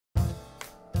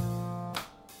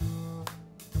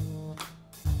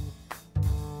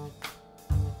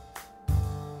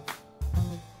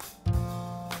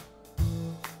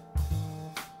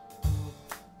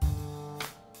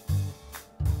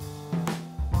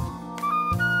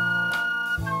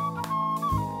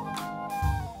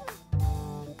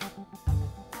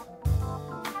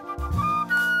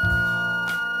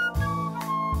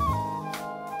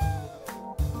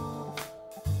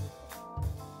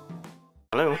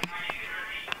Hello?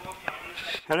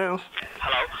 Hello?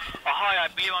 Hello. Hi, I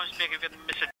believe I'm speaking with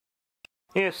Mr.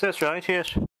 Yes, that's right, yes.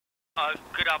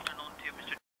 Good afternoon to you,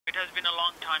 Mr. It has been a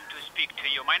long time to speak to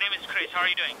you. My name is Chris. How are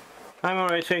you doing? I'm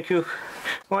alright, thank you.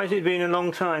 Why has it been a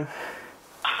long time?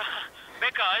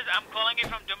 Because I'm calling you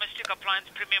from Domestic Appliance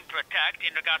Premium Protect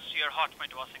in regards to your hot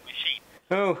point washing machine.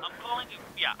 Oh.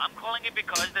 I'm calling you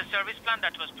because the service plan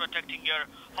that was protecting your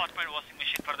hot point washing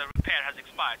machine for the repair has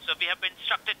expired. So we have been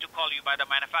instructed to call you by the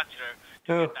manufacturer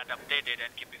to get that updated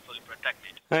and keep it fully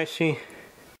protected. I see.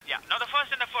 Yeah. Now the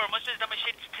first and the foremost, is the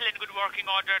machine still in good working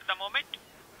order at the moment?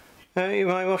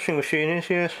 My washing machine is,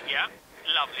 yes. Yeah.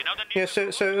 Lovely. Now the new Yes,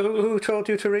 so who told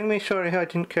you to ring me? Sorry, I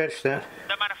didn't catch that.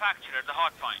 the manufacturer, the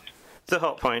hot point. The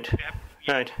hot point. Yeah.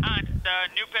 Right. And the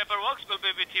new paperwork will be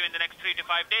with you in the next 3 to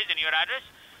 5 days in your address,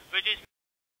 which is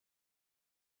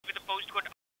with the postcode,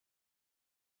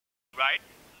 right?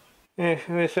 Yes,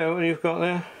 is that what you've got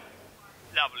there?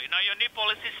 Lovely. Now your new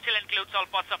policy still includes all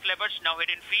parts of labors, no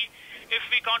hidden fee. If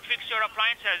we can't fix your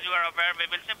appliance, as you are aware, we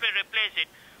will simply replace it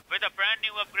with a brand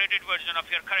new upgraded version of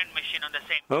your current machine on the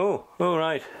same. Oh,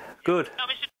 right. Good. Now,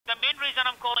 Mr. The main reason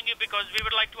I'm calling you because we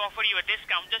would like to offer you a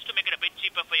discount just to make it a bit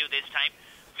cheaper for you this time.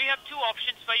 We have 2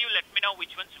 options for you. Let me know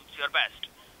which one suits your best.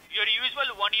 Your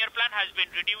usual 1-year plan has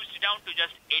been reduced down to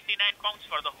just £89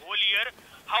 for the whole year.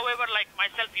 However, like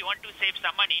myself, you want to save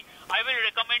some money, I will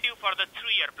recommend you for the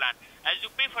 3-year plan, as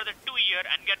you pay for the 2-year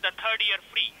and get the 3rd year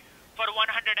free for £195.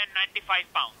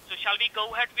 So shall we go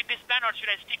ahead with this plan, or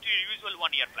should I stick to your usual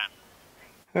 1-year plan?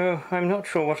 Oh, I'm not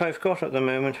sure what I've got at the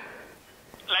moment.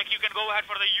 Like, you can go ahead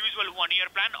for the usual 1-year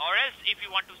plan, or else if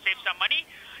you want to save some money,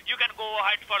 you can go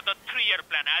ahead for the 3-year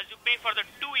plan, as you pay for the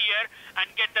 2-year and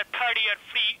get the 3rd year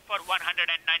free for £195.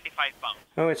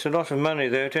 Oh, it's a lot of money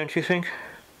there, don't you think?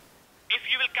 If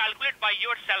you will calculate by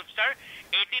yourself, sir,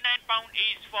 £89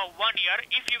 is for 1 year.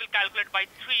 If you will calculate by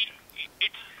 3,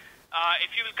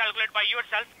 if you will calculate by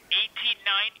yourself, 89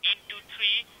 into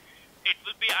 3, it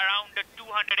will be around £267.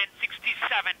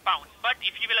 But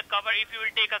if you will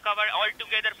take a cover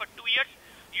altogether for 2 years,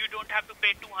 you don't have to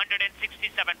pay £267.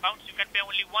 You can pay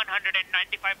only £195,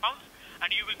 and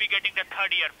you will be getting the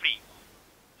 3rd year free.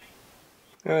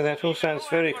 Oh, that all sounds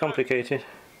very complicated.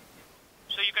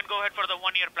 So you can go ahead for the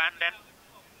 1-year plan then.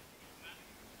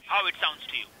 How it sounds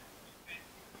to you?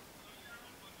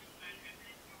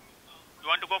 You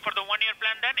want to go for the 1-year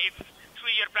plan then? If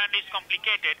 3-year plan is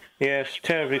complicated. Yes,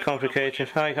 terribly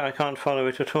complicated. I can't follow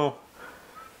it at all.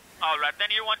 Alright,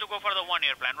 then you want to go for the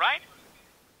 1-year plan, right?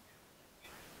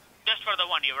 Just for the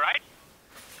 1 year, right?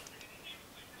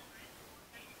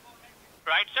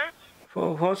 Right, sir?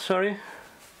 For what, sorry?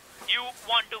 You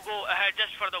want to go ahead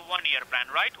just for the 1-year plan,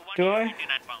 right? Do I? £189.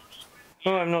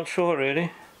 Oh, I'm not sure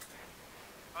really.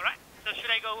 Alright, so should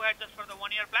I go ahead just for the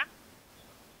 1-year plan?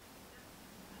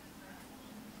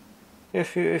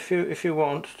 If you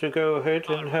want to go ahead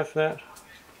and have that.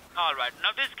 Alright,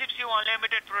 now this gives you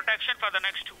unlimited protection for the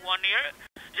next 1 year.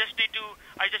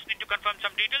 I just need to confirm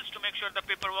some details to make sure the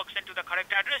paperwork sent to the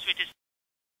correct address, which is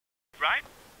right.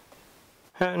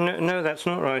 No, that's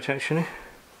not right actually.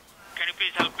 Can you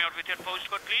please help me out with your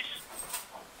postcode, please?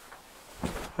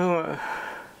 Oh,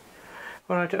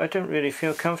 well, I don't really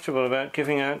feel comfortable about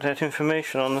giving out that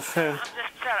information on the phone.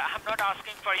 Sir, I'm not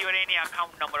asking for your any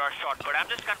account number or short code. I'm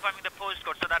just confirming the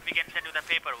postcode so that we can send you the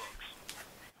paperwork.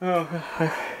 Oh,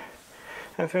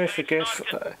 I'm very forgetful.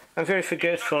 I'm very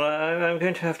forgetful. I'm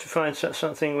going to have to find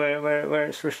something where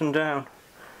it's written down.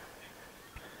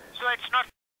 So it's not.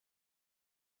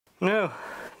 No,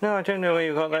 I don't know where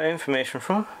you got that information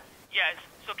from. Yes.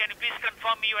 So can you please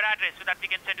confirm me your address so that we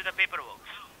can send you the paperwork?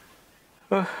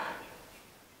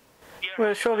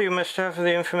 Well, surely you must have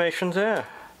the information there.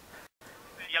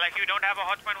 Yeah, like you don't have a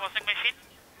hot point washing machine?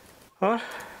 What?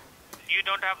 You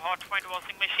don't have hot point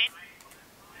washing machine?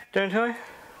 Don't I?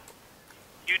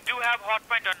 You do have hot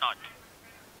point or not?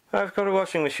 I've got a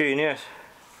washing machine, yes.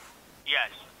 Yes.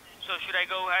 So should I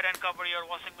go ahead and cover your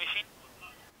washing machine?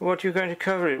 What are you going to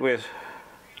cover it with?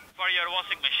 For your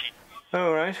washing machine.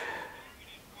 Oh, right.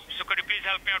 So could you please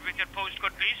help me out with your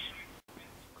postcode, please?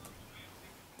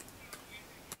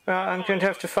 I'm going to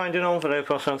have to find an envelope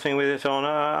or something with it on.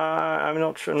 I'm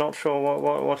not sure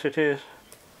what it is.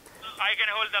 I can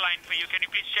hold the line for you. Can you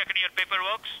please check in your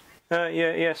paperwork?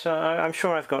 Yes, I'm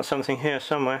sure I've got something here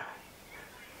somewhere.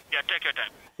 Yeah, take your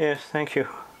time. Yes, thank you.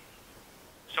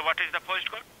 So what is the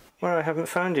postcode? Well, I haven't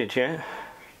found it yet.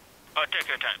 Oh, take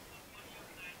your time.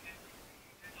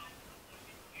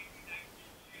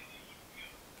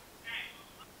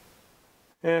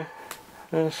 Yeah,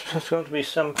 there's got to be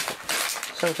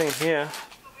something here.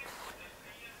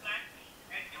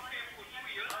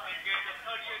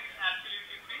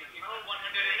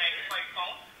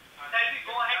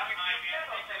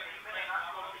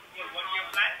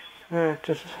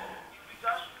 Just. For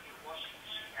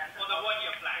the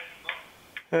 1-year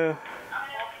plan.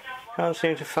 Can't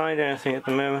seem to find anything at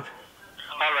the moment.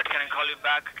 Alright, can I call you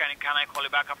back? Can I call you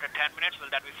back after 10 minutes? Will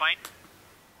that be fine?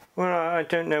 Well, I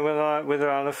don't know whether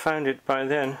I'll have found it by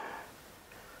then.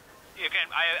 You can.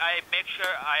 I make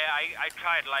sure. I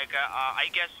tried. Like I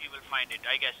guess you will find it.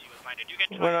 You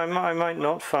can try. Well, I might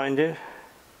not find it.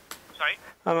 Sorry.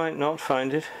 I might not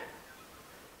find it.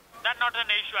 That's not an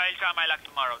issue. I'll try my luck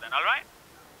tomorrow then. All right.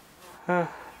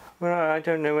 Well, I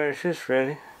don't know where it is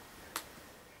really.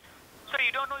 Sorry,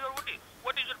 you don't know your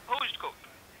what is your postcode?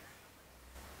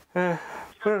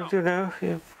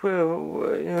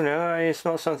 Well, it's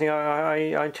not something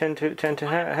I tend to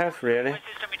have really. My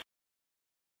system is.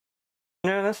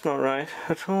 No, that's not right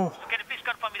at all. So can you please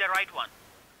confirm me the right one?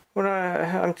 Well,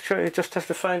 I'm sure you just have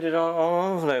to find it on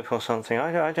an envelope or something.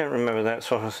 I don't remember that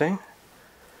sort of thing.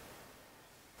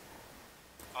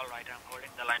 All right, I'm holding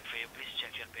the line for you. Please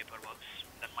check your paperwork.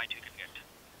 That might you can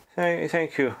get.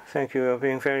 Thank you. You're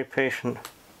being very patient.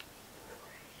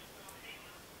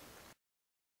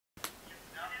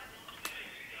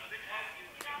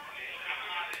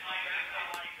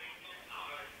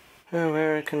 Oh,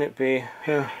 where can it be?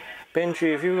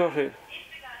 Benji, have you got it?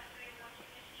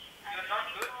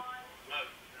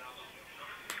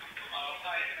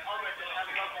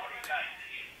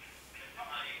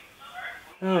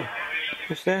 Oh,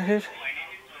 is that it?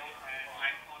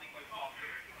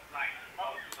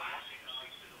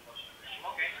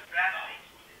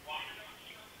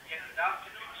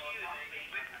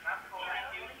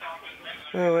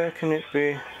 Oh, where can it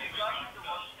be?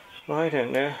 Well, I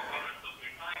don't know.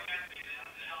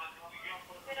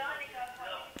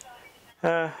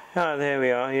 There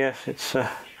we are. Yes, it's. Sorry.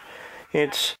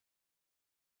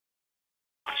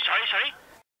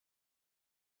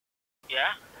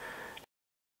 Yeah.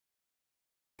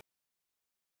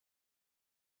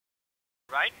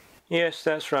 Right. Yes,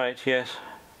 that's right. Yes.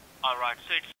 All right.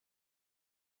 So it's.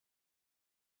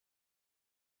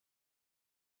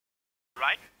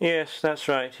 Right. Yes, that's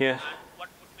right. Yes. What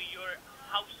would be your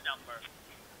house number?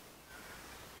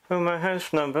 Oh, my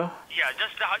house number? Yeah, you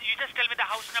just tell me the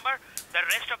house number. The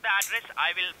rest of the address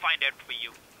I will find out for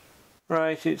you.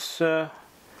 Right, it's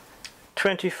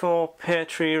 24 Pear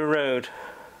Tree Road.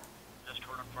 Just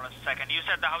hold on for a second. You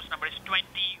said the house number is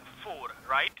 24,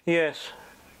 right? Yes.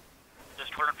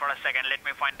 Just hold on for a second. Let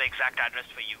me find the exact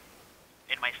address for you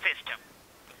in my system.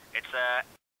 It's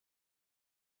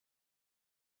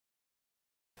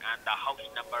and the house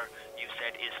number you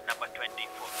said is number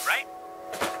 24, right?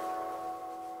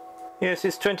 Yes,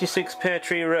 it's 26 Pear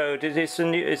Tree Road. It's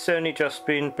only just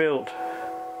been built.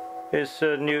 It's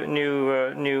a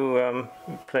new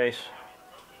place.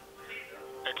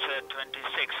 It's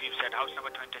 26. You said house number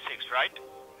 26, right?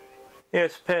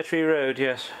 Yes, Pear Tree Road.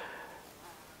 Yes.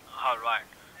 All right.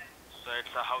 So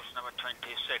it's a house number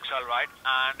 26. All right.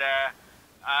 And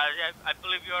I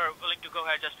believe you're willing to go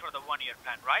ahead just for the 1-year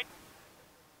plan, right?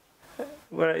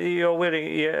 Well, you're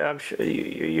willing? Yeah, I'm sure.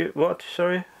 You what?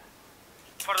 Sorry.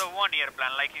 For the 1-year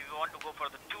plan, like if you want to go for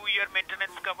the 2-year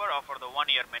maintenance cover or for the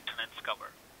 1-year maintenance cover?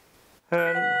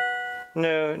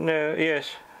 No,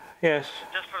 yes. Just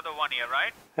for the 1 year,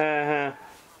 right?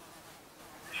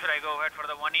 Should I go ahead for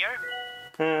the 1 year?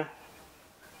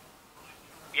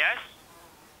 Yes?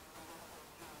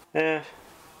 Yes.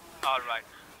 Alright.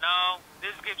 Now,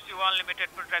 this gives you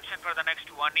unlimited protection for the next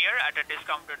 1 year at a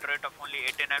discounted rate of only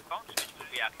 £89, which will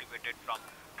be activated from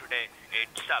today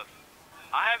itself.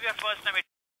 I have your first name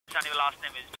and your last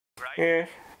name is, right?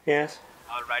 Yes.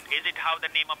 Alright. Is it how the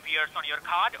name appears on your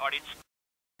card or it's...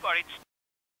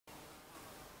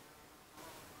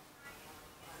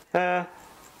 And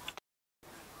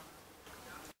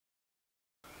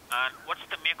what's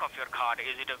the make of your card?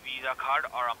 Is it a Visa card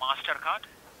or a MasterCard?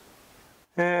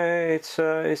 It's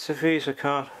a Visa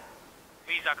card.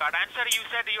 Visa card. And sir, you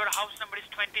said your house number is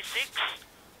 26?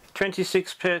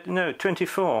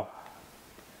 24.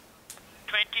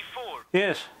 24?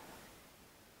 Yes.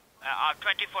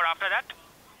 24 after that?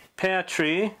 Pear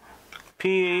Tree.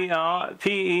 Peartree.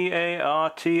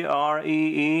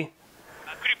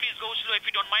 Could you please go slow if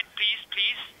you don't mind? Please.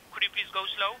 Could you please go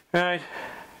slow? Right.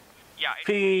 Yeah.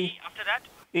 P. After that?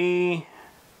 E.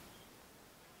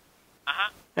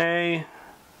 A.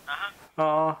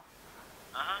 R.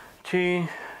 T.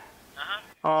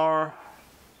 R.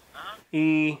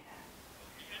 E.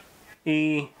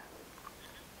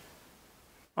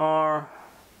 R.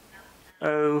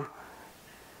 O.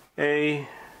 A.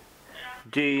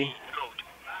 D. Road.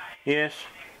 Yes.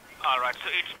 Alright, so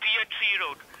it's Pear Tree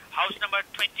Road. House number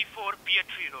 24, Pear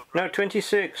Tree Road. No,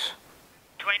 26.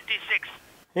 26.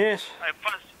 Yes.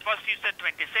 First you said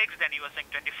 26, then you were saying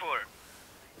 24.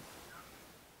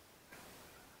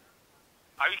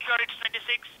 Are you sure it's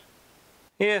 26?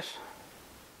 Yes.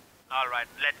 Alright,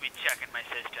 let me check in my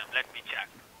system. Let me check.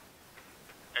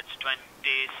 It's 26.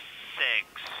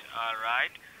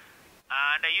 Alright.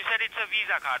 And you said it's a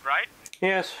Visa card, right?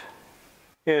 Yes.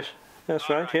 Yes. That's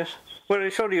right, yes. Well,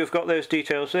 surely you've got those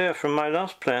details there from my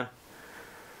last plan.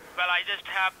 Well, I just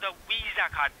have the Visa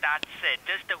card, that's it.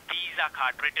 Just the Visa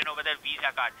card, written over the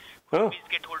Visa card. Oh. Please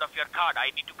get hold of your card.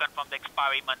 I need to confirm the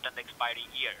expiry month and the expiry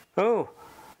year. Oh.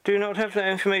 Do you not have that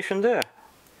information there?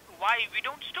 Why? We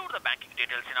don't store the banking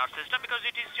details in our system because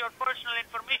it is your personal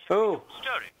information. Oh. We don't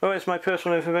store it. Oh, it's my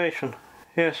personal information.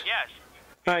 Yes. Yes.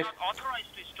 Right. We're not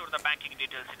authorized to store the banking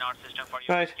details in our system for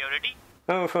your security.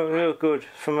 Oh, oh, good.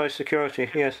 For my security.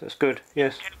 Yes, that's good.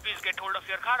 Yes. Can you please get hold of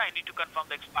your card? I need to confirm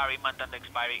the expiry month and the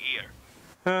expiry year.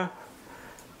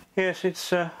 Yes,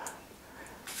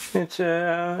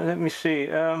 let me see.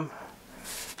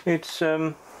 It's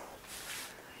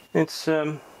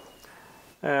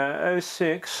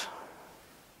 06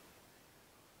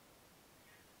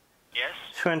 Yes.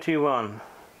 21.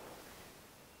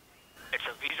 It's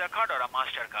a Visa card or a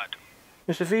MasterCard?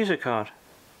 It's a Visa card.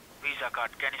 Visa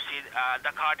card. Can you see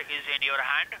the card is in your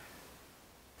hand?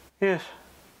 Yes.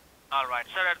 Alright,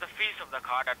 sir, at the face of the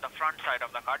card, at the front side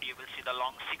of the card, you will see the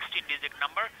long 16-digit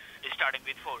number is starting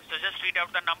with 4. So just read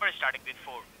out the number starting with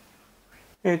 4.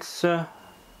 It's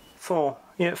 4.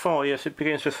 Yeah, 4. Yes, it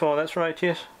begins with 4. That's right,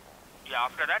 yes. Yeah,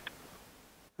 after that?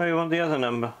 Oh, you want the other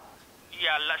number?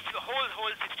 Yeah,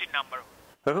 whole 16 number.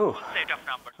 Oh. Whole set of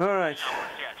numbers. All right.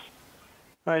 Numbers, yes.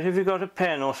 Right, have you got a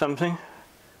pen or something?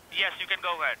 Yes, you can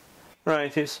go ahead.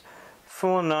 Right, it's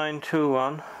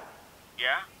 4921.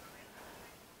 Yeah?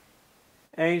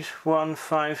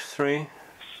 8153.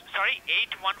 Sorry,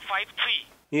 8153.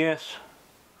 Yes.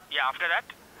 Yeah, after that?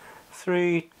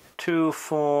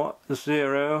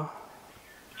 3240.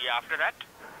 Yeah, after that?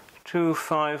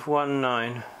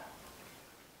 2519.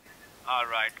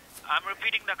 Alright. I'm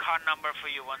repeating the card number for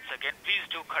you once again. Please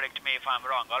do correct me if I'm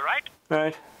wrong, alright?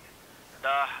 Right.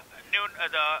 The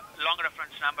long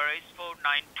reference number is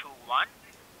 4921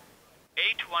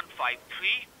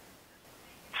 8153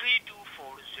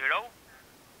 3240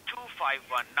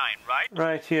 2519, right?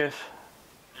 Right, yes.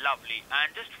 Lovely.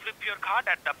 And just flip your card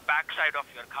at the back side of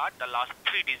your card, the last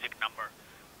 3-digit number.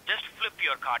 Just flip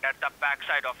your card at the back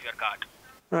side of your card.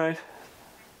 Right.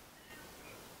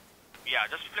 Yeah,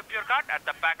 just flip your card at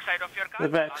the back side of your card. The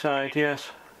back side,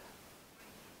 yes.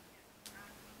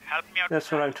 Help me out.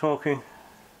 That's what I'm talking.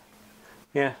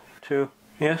 Yeah, 2.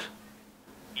 Yes?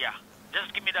 Yeah,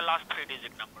 just give me the last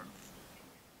 3-digit number.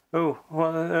 Oh,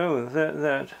 well, oh,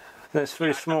 that's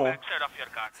very small. At the back side of your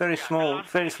card. Very yeah,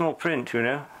 very small print, you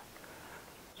know.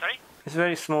 Sorry? It's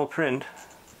very small print.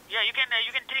 Yeah, you can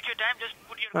take your time. Just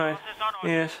put your Right. glasses on or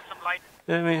Yes. some light.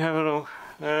 Let me have a look.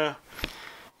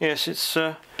 Yes, it's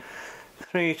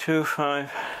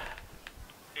 325.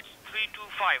 It's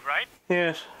 325, right?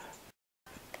 Yes.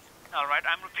 All right.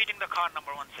 I'm repeating the card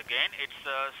number once again. It's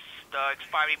the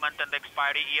expiry month and the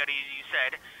expiry year. You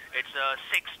said it's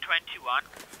 621.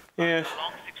 Yes. The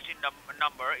long 16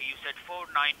 number. You said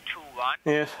 4921.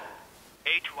 Yes.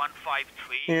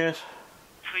 8153. Yes.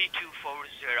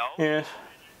 3240. Yes.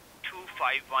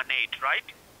 2518, right?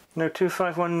 No,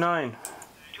 2519.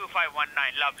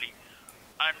 2519, lovely.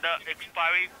 And the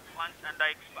expiry month and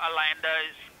the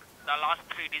last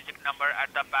 3-digit number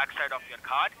at the back side of your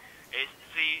card is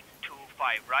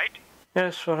 325, right?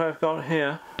 Yes, what I've got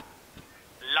here.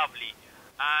 Lovely.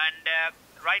 And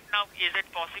right now, is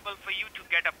it possible for you to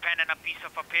get a pen and a piece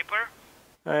of a paper?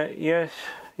 Yes,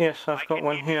 I've got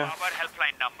one here. I can give you our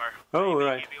helpline number. Oh, I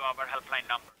right. give you our helpline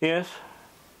number. Yes.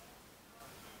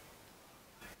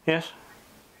 Yes.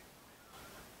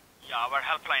 Yeah, our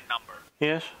helpline number.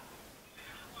 Yes.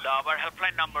 Our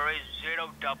helpline number is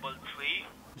 033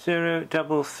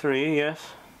 033.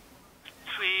 Yes.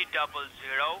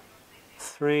 300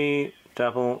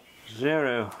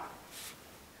 300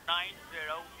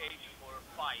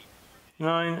 90845.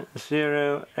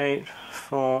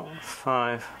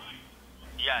 90845.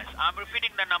 Yes, I'm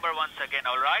repeating the number once again,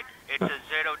 alright? It's a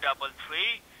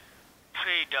 033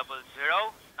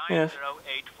 300 Yes.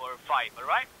 90845,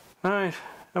 alright? Right.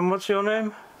 And what's your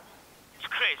name? It's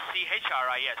Chris,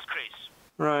 C-H-R-I-S, Chris.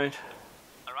 Right.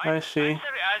 Alright? I see. And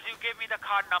sir, as you gave me the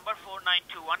card number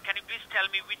 4921, can you please tell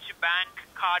me which bank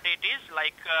card it is?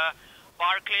 Like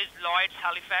Barclays, Lloyds,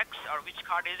 Halifax, or which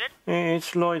card is it?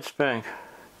 It's Lloyds Bank.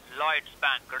 Lloyds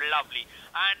Bank, lovely.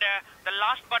 And the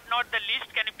last but not the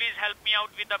least, can you please help me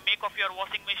out with the make of your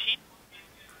washing machine?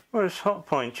 Well, it's Hot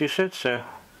Point. You said so.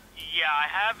 Yeah, I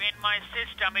have in my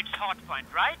system, it's Hotpoint,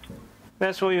 right?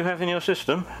 That's what you have in your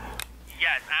system?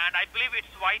 Yes, and I believe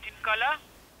it's white in color.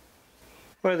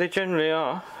 Well, they generally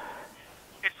are.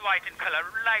 It's white in color.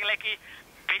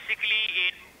 Basically,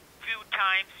 in few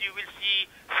times you will see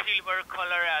silver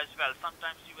color as well.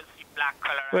 Sometimes you will see black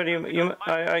color. Well,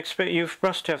 I expect you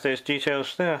must have those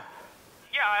details there.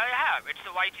 Yeah, I have. It's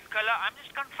a white in color. I'm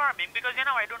just confirming because,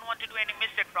 I don't want to do any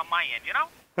mistake from my end,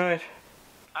 Right.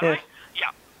 Alright? Yes.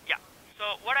 Yeah, yeah.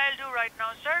 So what I'll do right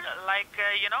now, sir,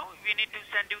 we need to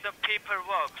send you the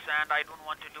paperwork and I don't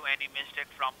want to do any mistake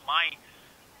from my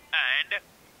end.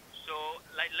 So,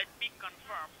 let me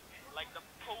confirm, the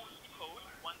postcode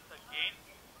once again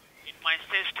in my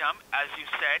system, as you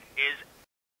said, is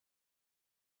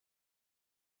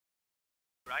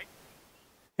right?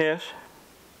 Yes.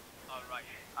 Alright.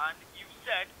 And you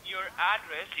said your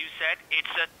address, it's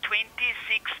a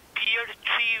 26 Pier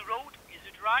Tree Road, is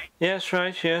it right? Yes,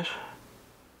 right, yes.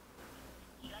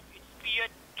 It's Pier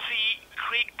Tree,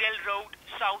 Creekdale Road,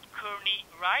 South Kearney,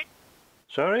 right?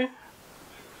 Sorry?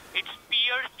 It's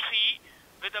Pier Tree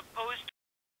with a post,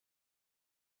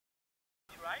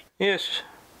 right? Yes.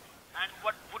 And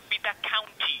what would be the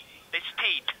county, the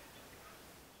state?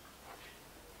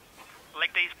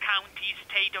 Like there is county,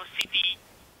 state or city?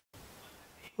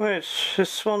 Well, it's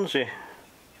Swansea.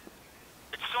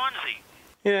 It's Swansea.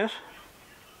 Yes.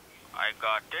 I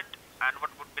got it. And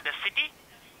what would be the city?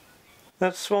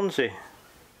 That's Swansea.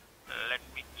 Let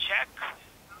me check.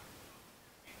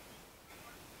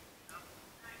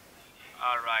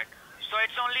 Alright. So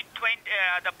it's only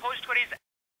the postcode is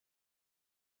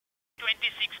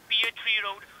 26 Pier Tree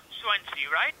Road, Swansea,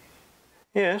 right?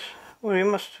 Yes. Well, you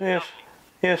must, yes. Lovely.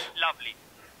 Yes. Lovely.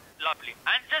 Lovely.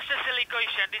 And just a silly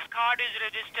question. This card is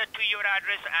registered to your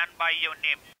address and by your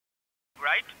name,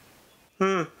 right?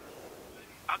 Can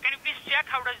you please check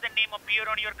how does the name appear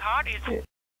on your card?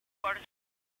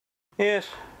 Yes.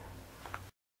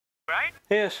 Right?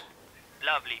 Yes.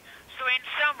 Lovely. So in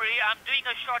summary, I'm doing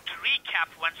a short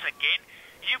recap once again.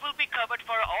 You will be covered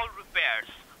for all repairs,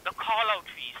 the call-out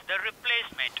fees, the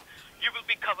replacement. You will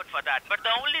be covered for that. But the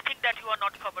only thing that you are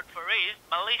not covered for is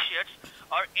malicious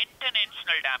or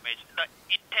intentional damage. The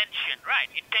intention, right?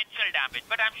 Intentional damage.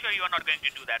 But I'm sure you are not going to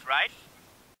do that, right?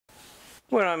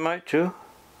 Well, I might do.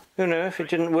 If it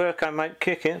didn't work, I might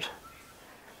kick it.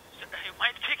 So, you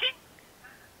might kicking?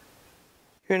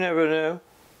 You never know.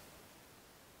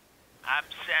 I'm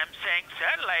saying,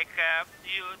 sir,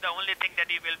 the only thing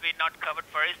that you will be not covered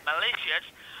for is malicious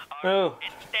or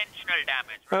intentional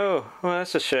damage. Right? Oh, well,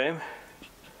 that's a shame.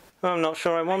 Well, I'm not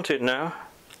sure I want it now.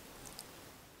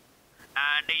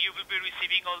 And you will be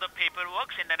receiving all the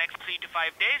paperwork in the next 3 to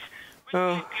 5 days, which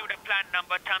will include a plan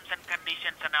number, terms and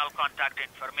conditions, and all contact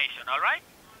information, all right?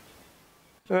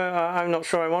 Well, I'm not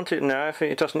sure I want it now if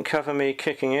it doesn't cover me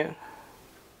kicking it.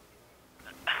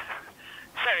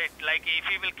 Sir, if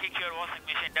you will kick your washing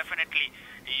machine, definitely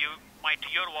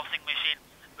your washing machine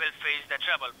will face the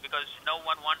trouble because no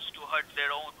one wants to hurt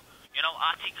their own,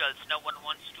 articles. No one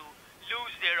wants to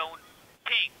lose their own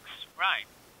things, right?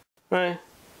 Right.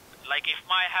 Like if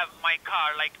I have my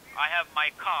car, I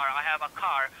have a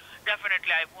car,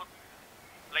 definitely I won't,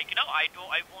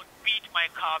 I won't beat my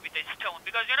car with a stone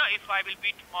because, if I will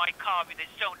beat my car with a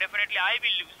stone, definitely I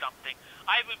will lose something.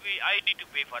 I need to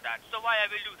pay for that. So why I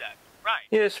will do that? Right.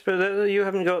 Yes, but you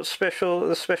haven't got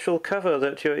the special cover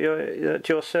that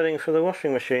you're selling for the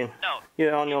washing machine. No.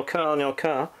 Yeah, on your car.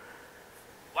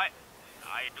 Why?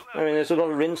 I do. I mean, there's a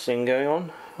lot of rinsing going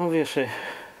on, obviously.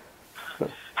 So,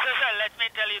 sir, let me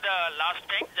tell you the last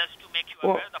thing, just to make you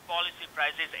aware. The policy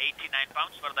price is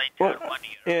 £89 for the entire 1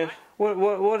 year. Yes. Right?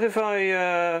 What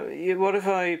if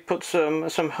I put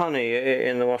some honey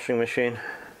in the washing machine?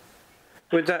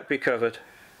 Would that be covered?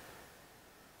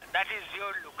 That is your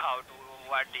lookout.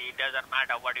 It doesn't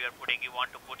matter what you are putting. You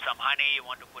want to put some honey, you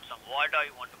want to put some water,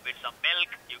 you want to put some milk,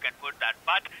 you can put that.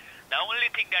 But the only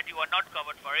thing that you are not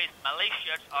covered for is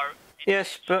malicious or...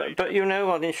 Yes, but you know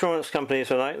what insurance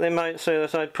companies are like. They might say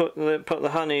that I put the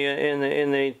honey in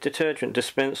the detergent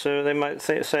dispenser. They might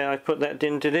say I put that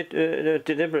in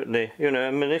deliberately,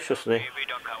 maliciously. We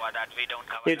don't cover that. We don't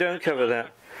cover that. You don't cover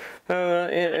that.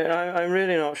 I'm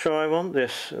really not sure I want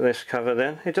this cover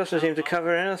then. It doesn't seem to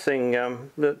cover anything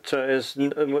that is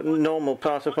a normal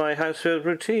part of my household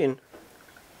routine.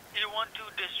 You want to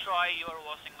destroy your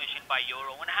washing machine by your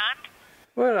own hand?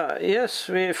 Well, yes,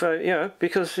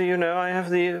 because I have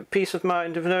the peace of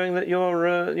mind of knowing that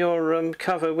your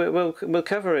cover will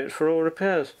cover it for all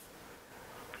repairs.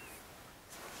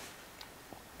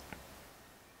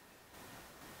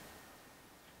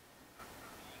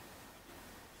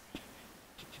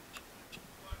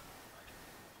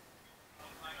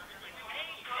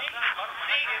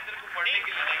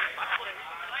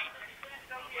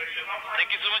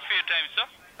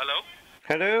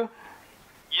 Hello?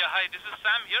 Yeah, hi, this is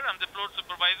Sam here. I'm the floor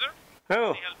supervisor.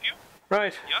 Oh, Can I help you?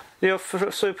 right. Yeah? You're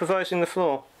supervising the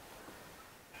floor.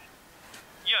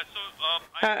 Yeah, so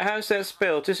How's that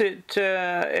spelled? Is it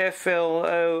Floor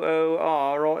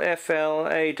or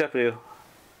FLAW?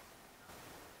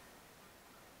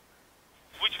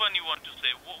 which one you want to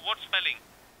say? What spelling?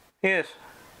 Yes.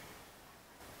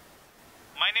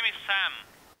 My name is Sam.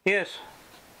 Yes.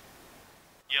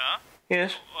 Yeah?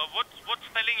 Yes. What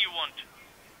spelling you want?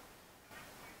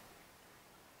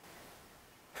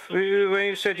 When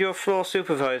you said you're floor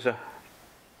supervisor.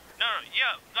 No,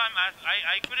 yeah, no,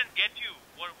 I couldn't get you.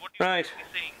 What you Right. were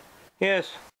saying?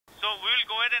 Yes. So we will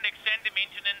go ahead and extend the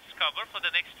maintenance cover for the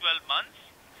next 12 months,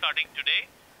 starting today,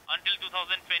 until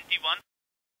 2021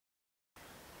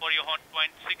 for your Hot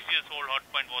Point 6 years old Hot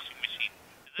Point washing machine.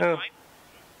 Is that Oh. fine?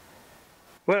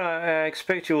 Well, I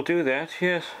expect you'll do that.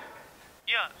 Yes.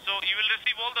 Yeah, so you will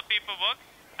receive all the paperwork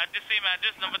at the same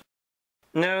address number.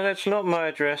 No, that's not my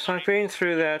address. I've been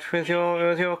through that with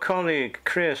your colleague,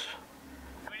 Chris.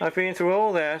 I've been through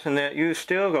all that, and that you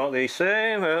still got the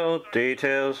same old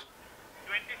details.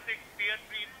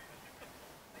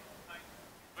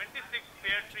 26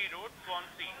 Pear Tree Road,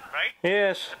 Swansea, right?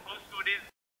 Yes. The postcode is...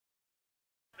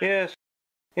 Yes.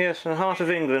 Yes, the heart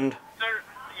of England. Sir,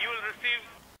 you will receive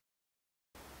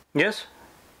Yes.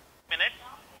 minutes.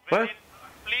 What?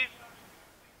 Please,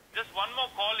 just one more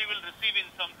call you will receive in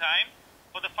some time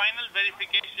for the final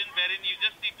verification, wherein you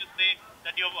just need to say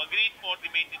that you have agreed for the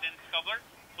maintenance cover,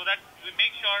 so that we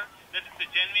make sure that it's a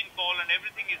genuine call and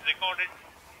everything is recorded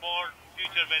for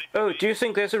future verification. Oh, do you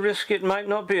think there's a risk it might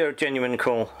not be a genuine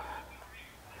call?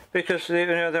 Because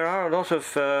there are a lot of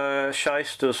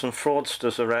shysters and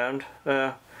fraudsters around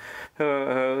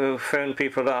who phone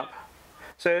people up.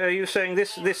 So are you saying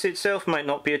this itself might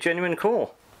not be a genuine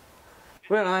call?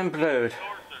 Well, I'm blowed. So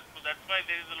that's why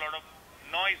there is a lot of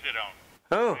noise around.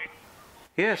 Oh, Right?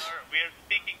 yes, We are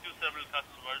speaking to several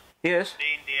customers yes,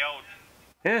 day in, day out,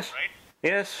 yes, right?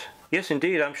 yes, yes,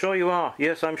 indeed. I'm sure you are.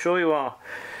 Yes, I'm sure you are.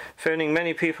 Phoning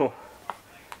many people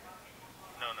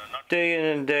No, not. day in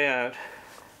and day out.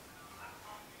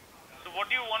 So what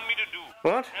do you want me to do?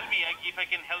 What? Tell me if I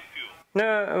can help you.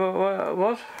 No,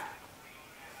 what?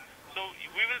 So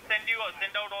we will send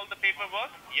out all the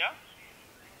paperwork, yeah?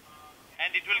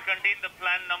 And it will contain the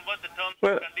plan number, the terms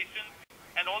Well- and conditions,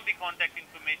 and all the contact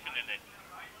information in it.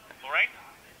 Alright?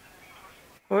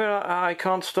 Well, I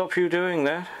can't stop you doing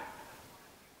that.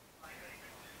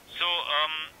 So,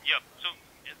 yeah. So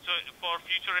for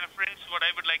future reference, what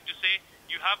I would like to say,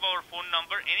 you have our phone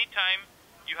number. Anytime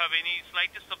you have any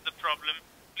slightest of the problem,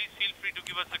 please feel free to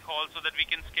give us a call so that we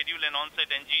can schedule an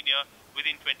on-site engineer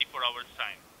within 24 hours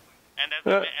time. And as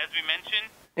we mentioned,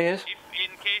 Yes, if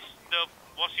in case the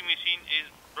washing machine is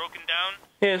broken down,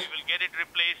 yes. we will get it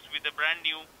replaced with a brand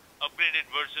new upgraded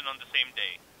version on the same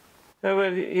day.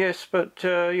 Well, yes, but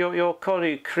your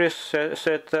colleague Chris said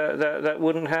that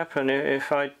wouldn't happen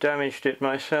if I damaged it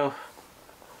myself.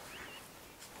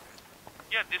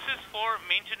 Yeah, this is for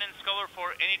maintenance cover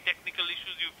for any technical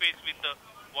issues you face with the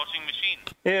washing machine,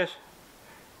 Yes,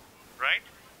 right?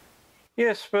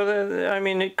 yes, but I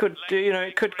mean, it could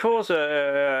it could cause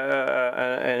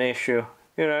an issue.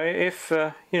 If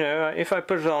if I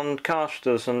put it on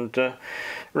casters and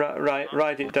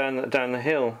ride it down the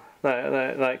hill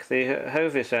like the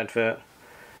Hovis advert,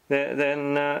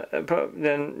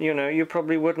 then you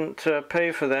probably wouldn't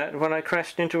pay for that when I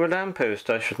crashed into a lamppost.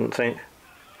 I shouldn't think.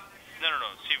 No.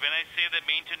 See, when I say the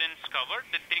maintenance cover,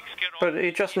 that takes care of... But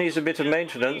it just needs a bit of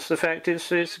maintenance. The fact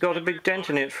is, it's got a big dent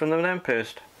in it from the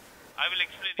lamppost. I will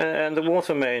explain it. And the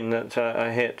water main that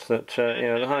I hit, that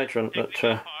the hydrant,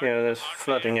 that there's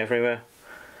flooding everywhere.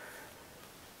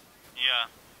 Yeah.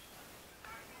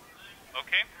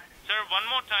 Okay. Sir, one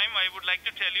more time, I would like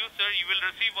to tell you, sir, you will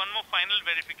receive one more final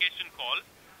verification call,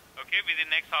 okay, within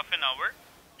next half an hour.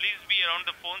 Please be around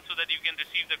the phone so that you can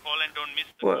receive the call and don't miss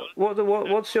the call.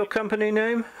 What's your company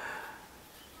name?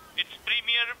 It's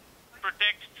Premier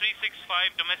Protect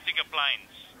 365 Domestic Appliance.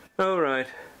 Oh, right.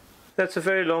 That's a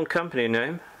very long company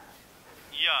name.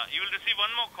 Yeah, you will receive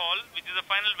one more call, which is a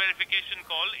final verification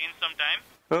call in some time.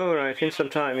 Oh, right, in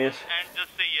some time, yes. And just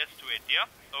say yes to it, yeah?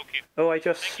 Okay. Oh, I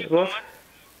just... Thank you what? so much.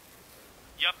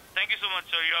 Yep, thank you so much,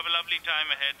 sir. You have a lovely time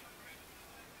ahead.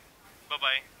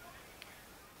 Bye-bye.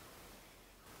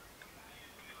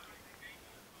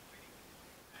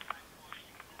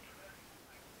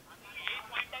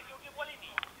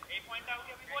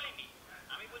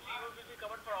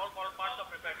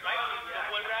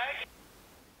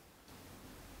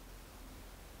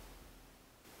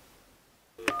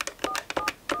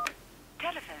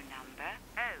 Telephone number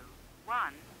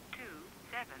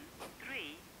 01273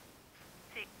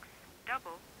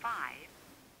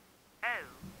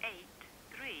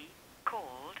 5083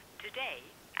 called today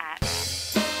at...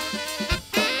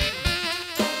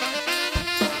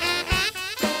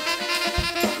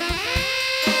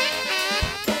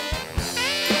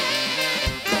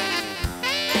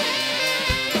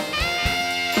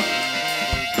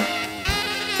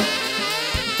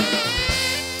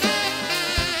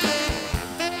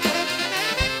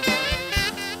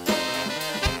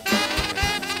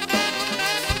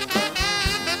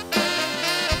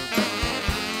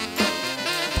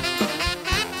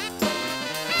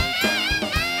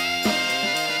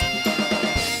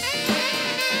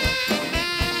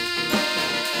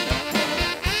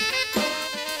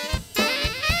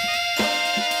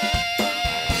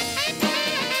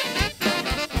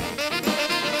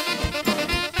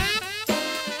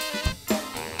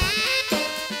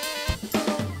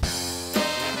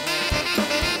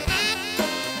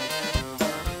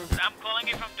 I'm calling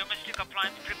you from Domestic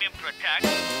Appliance Premium Protect.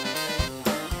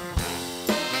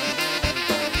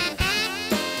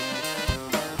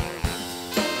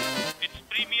 It's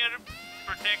Premier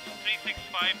Protect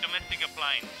 365 Domestic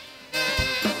Appliance.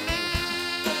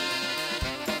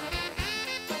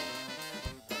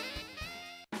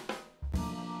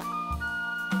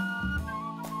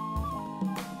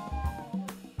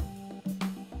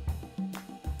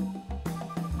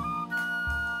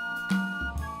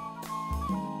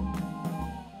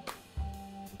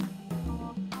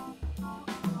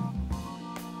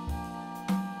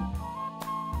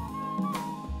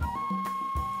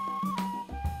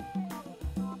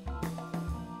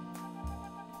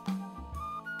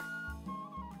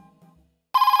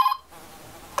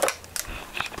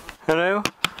 Hello?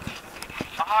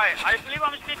 Hi, I believe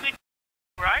I'm speaking with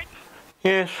you, right?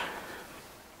 Yes.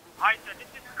 Hi, sir. This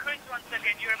is Chris once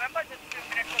again. You remember just a few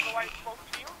minutes ago I spoke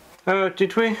to you? Oh,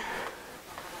 did we?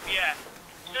 Yeah.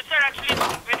 So, sir, actually,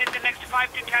 within the next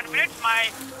 5 to 10 minutes, my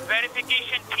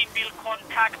verification team will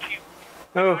contact you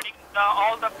Oh, regarding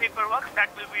all the paperwork.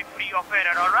 That will be free of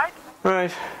error, all right?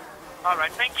 right. All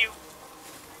right, thank you.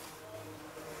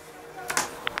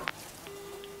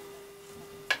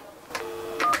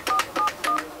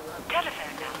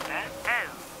 Telephone number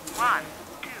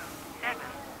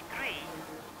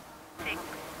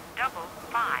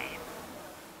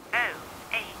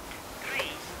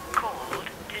 01273655083 called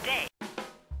today.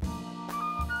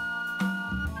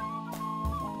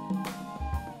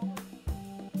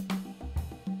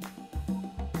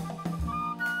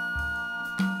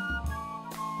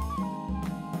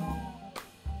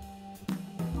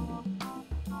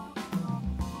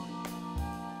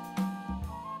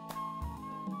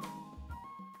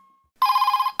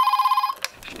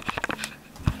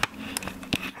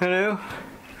 Hello?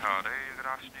 Howdy, good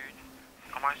afternoon.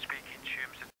 Am I speaking to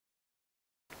Mr.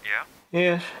 Yeah?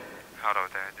 Yes. Hello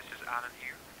there, this is Alan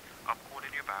here. I'm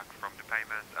calling you back from the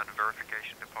Payments and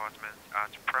Verification Department at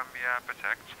Premier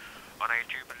Protect, and I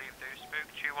do believe that you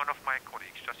spoke to one of my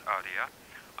colleagues just earlier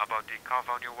about the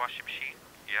cover on your washing machine,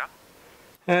 yeah?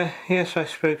 Yes, I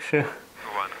spoke to.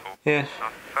 Wonderful. Yes.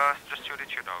 Now first, just to let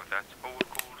you know that all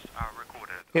calls are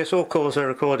recorded. Yes, all calls are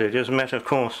recorded, as a matter of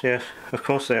course, yes. Of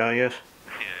course they are, yes.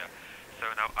 Yeah. So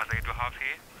now, as I do have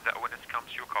here, that when it comes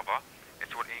to your cover,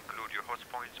 it will include your hot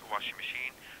points washing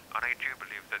machine, and I do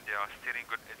believe that they are still in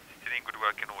good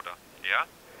working order. Yeah?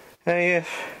 Yes.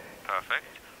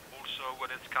 Perfect. Also, when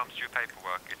it comes to your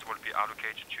paperwork, it will be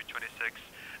allocated to 26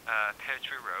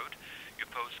 Petrie Road. Your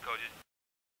postcode is...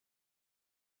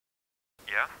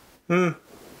 Yeah? Hmm.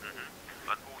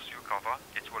 And also your cover,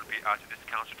 it will be at a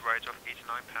discounted rate of £89.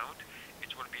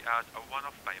 It will be as a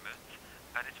one-off payment,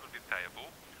 and it will be payable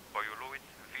by your Lloyd's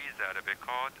Visa debit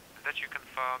card that you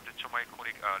confirmed to my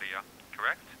colleague earlier,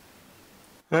 correct?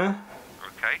 Huh?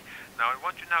 Okay. Now I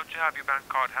want you now to have your bank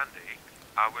card handy.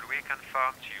 I will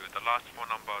reconfirm to you the last 4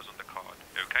 numbers on the card,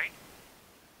 okay?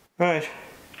 Right.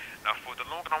 Now for the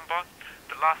long number,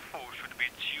 the last 4 should be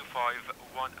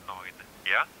 2519,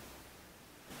 yeah?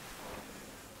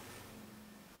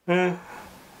 I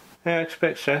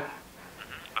expect so.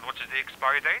 And what is the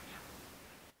expiry date?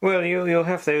 Well, you'll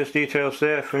have those details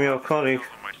there from your colleague.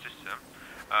 On my system.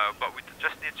 But we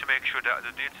just need to make sure that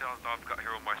the details I've got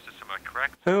here on my system are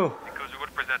correct. Oh. Because we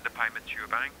will present the payment to your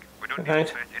bank. We don't need Right.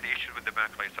 to face any issue with the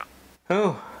bank later.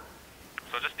 Oh.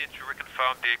 So I just need to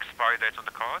reconfirm the expiry date on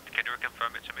the card. Can you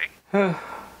reconfirm it to me? Oh.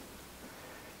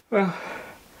 Well,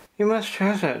 you must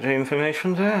have that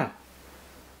information there.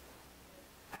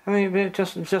 I mean, it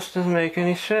just doesn't make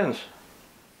any sense.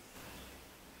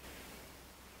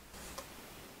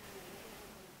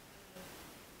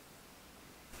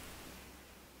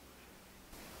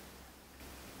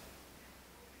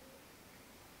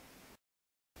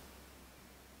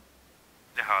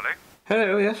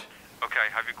 Hello, yes. Okay,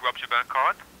 have you grabbed your bank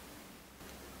card?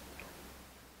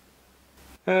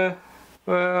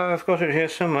 Well, I've got it here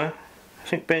somewhere. I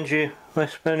think Benji, my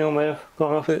spaniel, may have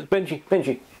gone off it. Benji,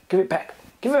 give it back.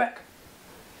 Give it back.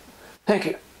 Thank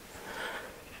you.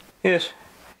 Yes,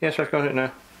 I've got it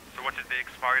now. So what is the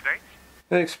expiry date?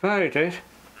 The expiry date?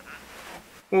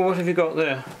 Well, what have you got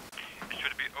there? It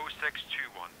should be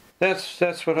 0621.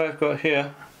 That's what I've got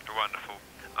here. Wonderful.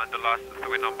 And the last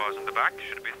three numbers on the back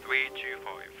should be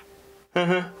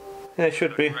 325. There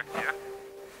should be. Correct, yeah?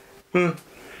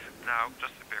 Now,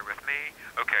 just bear with me.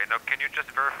 Okay, now can you just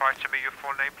verify to me your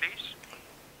full name, please?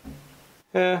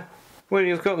 Well,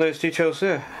 you've got those details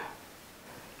there.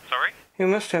 Sorry? You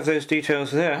must have those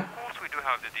details there. Of course we do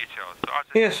have the details. So as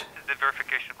Yes. this is the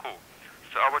verification call.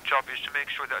 So our job is to make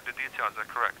sure that the details are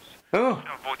correct. Oh,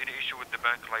 To avoid any issue with the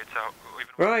bank later. Or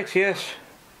even right, yes.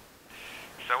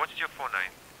 So what is your full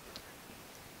name?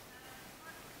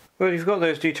 Well, you've got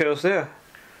those details there.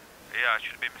 Yeah, it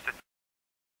should be Mr.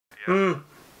 Yeah.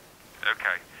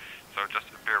 Okay. So just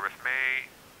bear with me.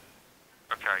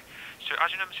 Okay. So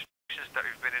as you know, Mr. that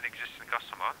you've been an existing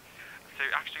customer, so you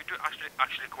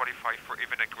actually qualify for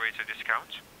even a greater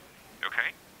discount. Okay.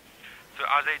 So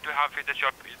as I do have it that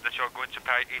you're going to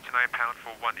pay £89 for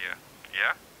 1 year.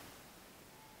 Yeah.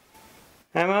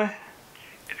 Am I?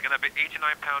 It's gonna be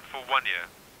 £89 for 1 year.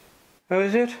 Oh,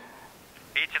 is it?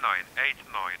 89.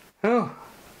 Oh,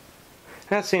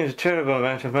 that seems a terrible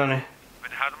amount of money.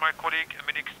 But has my colleague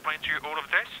explained to you all of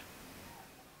this?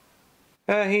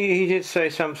 He did say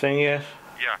something, yes.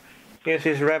 Yeah. Yes,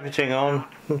 he's rabbiting on.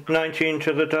 19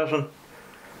 to the dozen.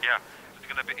 Yeah. So it's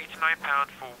gonna be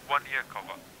 £89 for 1 year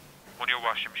cover on your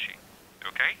washing machine.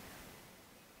 Okay.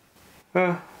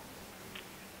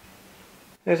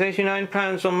 There's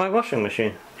 £89 on my washing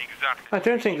machine. Exactly. I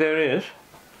don't think there is.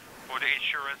 For the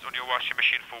insurance on your washing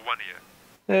machine for 1 year.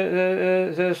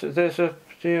 There's a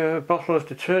bottle of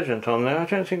detergent on there. I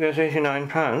don't think there's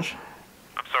 £89.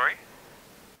 I'm sorry?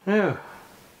 No.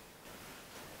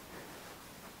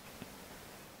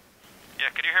 Yeah,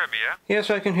 can you hear me, yeah? Yes,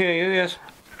 I can hear you, yes.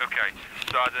 Okay,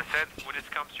 so as I said, when it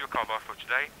comes to your cover for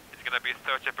today, it's going to be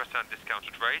 30%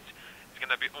 discounted rate. It's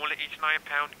going to be only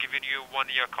 £89 giving you 1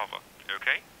 year cover,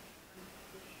 okay?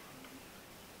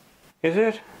 Is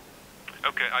it?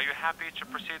 Okay, are you happy to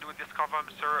proceed with this cover,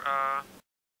 Mr.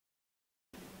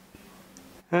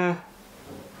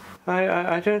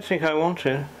 I don't think I want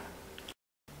it.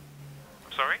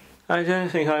 I'm sorry? I don't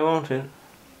think I want it.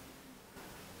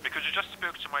 Because you just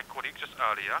spoke to my colleague just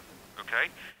earlier, okay?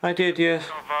 I did, yes.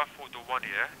 Cover for the 1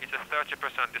 year, it's a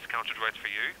 30% discounted rate for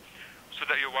you, so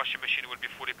that your washing machine will be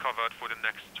fully covered for the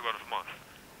next 12 months.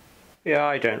 Yeah,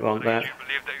 I don't want that. Do you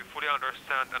believe that you fully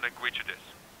understand and agree to this?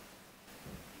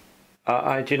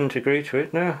 I didn't agree to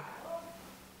it, no.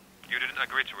 You didn't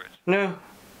agree to it? No,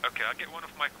 Okay, I'll get one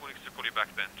of my colleagues to call you back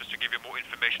then, just to give you more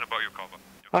information about your cover.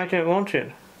 I don't want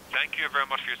it. Thank you very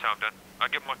much for your time then. I'll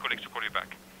get my colleagues to call you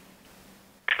back.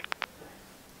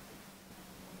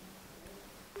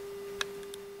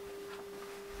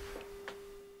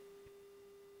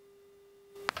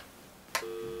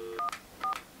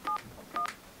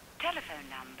 Telephone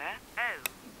number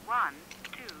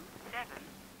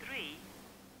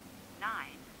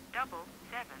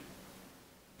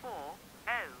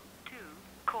 01273977402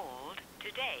 called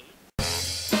today.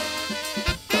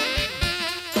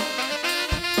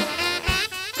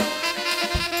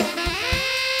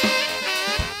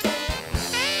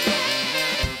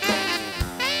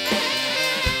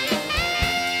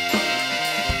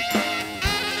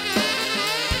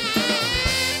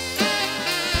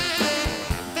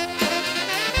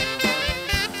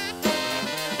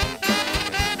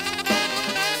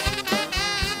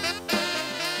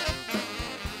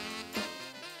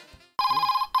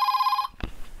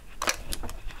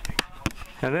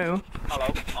 Hello? Hello.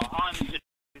 Hi, Mr.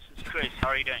 This is Chris. How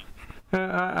are you doing?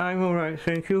 I'm alright,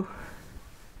 thank you.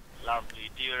 Lovely.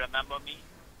 Do you remember me?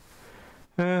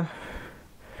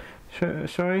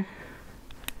 Sorry?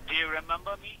 Do you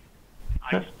remember me?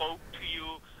 I spoke to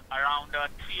you around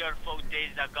 3 or 4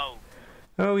 days ago.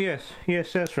 Oh, yes,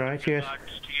 that's right, yes.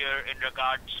 In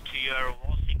regards to your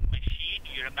washing machine,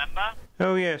 you remember?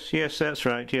 Oh, yes, that's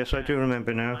right, yes, I do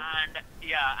remember now.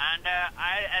 And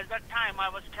at that time I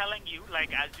was telling you,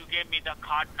 like, as you gave me the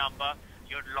card number,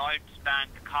 your Lloyd's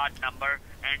Bank card number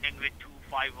ending with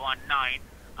 2519,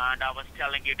 and I was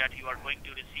telling you that you are going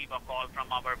to receive a call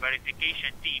from our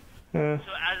verification team.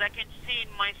 So as I can see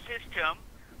in my system,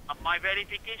 my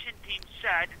verification team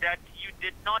said that you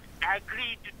did not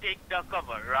agree to take the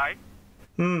cover, right?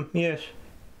 Yes.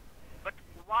 But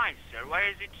Why, sir? Why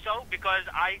is it so? Because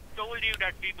I told you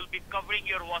that we will be covering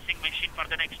your washing machine for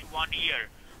the next 1 year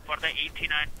for the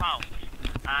 89 pounds.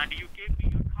 And you gave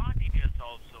me your card details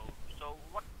also. So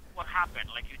what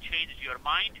happened? Like you changed your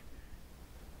mind?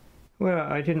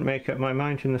 Well, I didn't make up my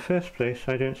mind in the first place,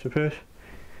 I don't suppose.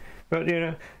 But you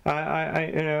know,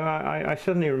 I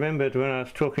suddenly remembered when I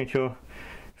was talking to your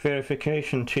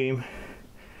verification team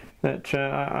that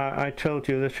I told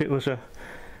you that it was a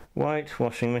white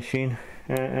washing machine,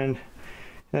 and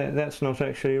that's not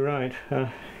actually right. So,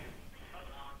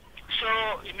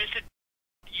 Mr.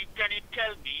 Can you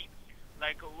tell me,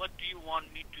 like, what do you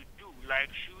want me to do? Like,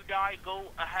 should I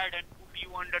go ahead and put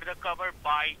you under the cover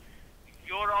by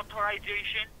your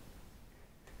authorization?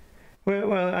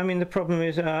 Well, I mean, the problem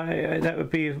is that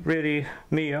would be really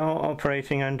me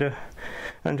operating under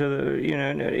the, you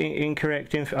know,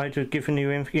 incorrect. I'd have given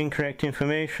you incorrect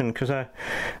information because I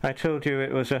told you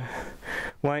it was a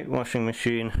white washing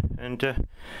machine, and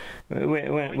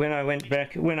when I went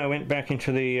back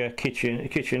into the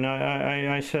kitchen,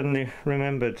 I suddenly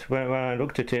remembered when I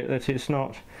looked at it that it's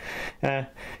not.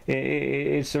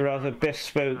 It's a rather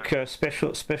bespoke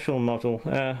special model.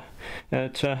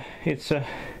 It's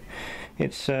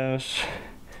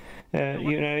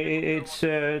you know, it's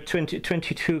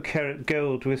 22 karat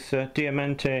gold with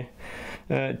diamante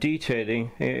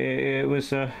detailing. It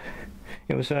was I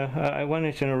won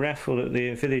it in a raffle at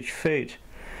the village fete.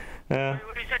 I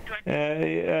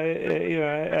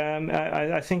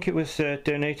think it was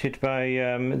donated by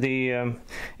the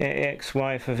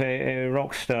ex-wife of a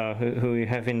rock star who we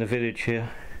have in the village here.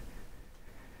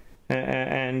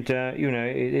 And you know,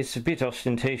 it's a bit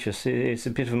ostentatious. It's a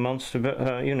bit of a monster,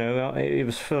 but you know, it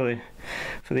was for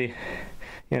the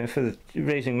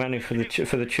raising money for the church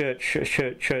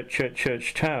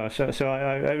tower. So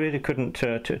I really couldn't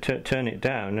turn it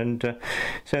down, and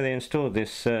so they installed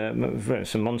this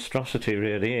it's a monstrosity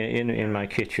really in my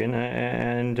kitchen,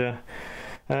 and.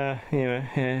 You know,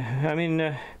 I mean,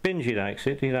 Benji likes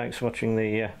it. He likes watching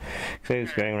the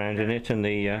clothes going around in it and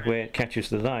the where it catches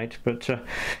the light. But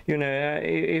you know,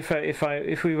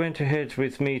 if we went ahead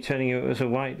with me telling you it was a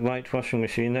white washing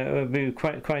machine, that would be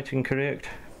quite incorrect.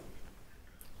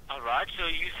 All right. So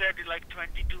you said like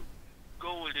 22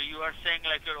 gold. You are saying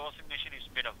like your washing machine is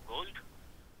made of gold?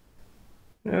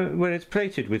 Well, it's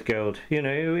plated with gold. You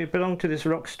know, it belonged to this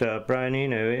rock star, Brian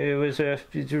Eno. It was a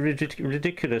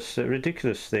ridiculous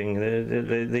thing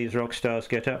these rock stars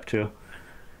get up to.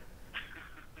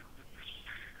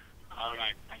 All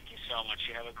right. Thank you so much.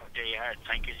 You have a good day ahead.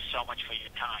 Thank you so much for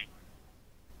your time.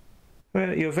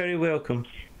 Well, you're very welcome.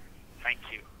 Thank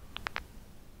you.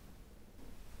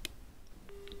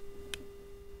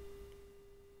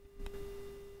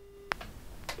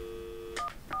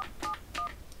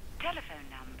 Telephone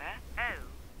number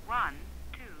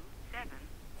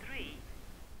 01273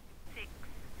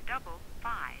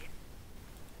 655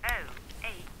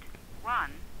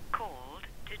 081 called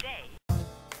today.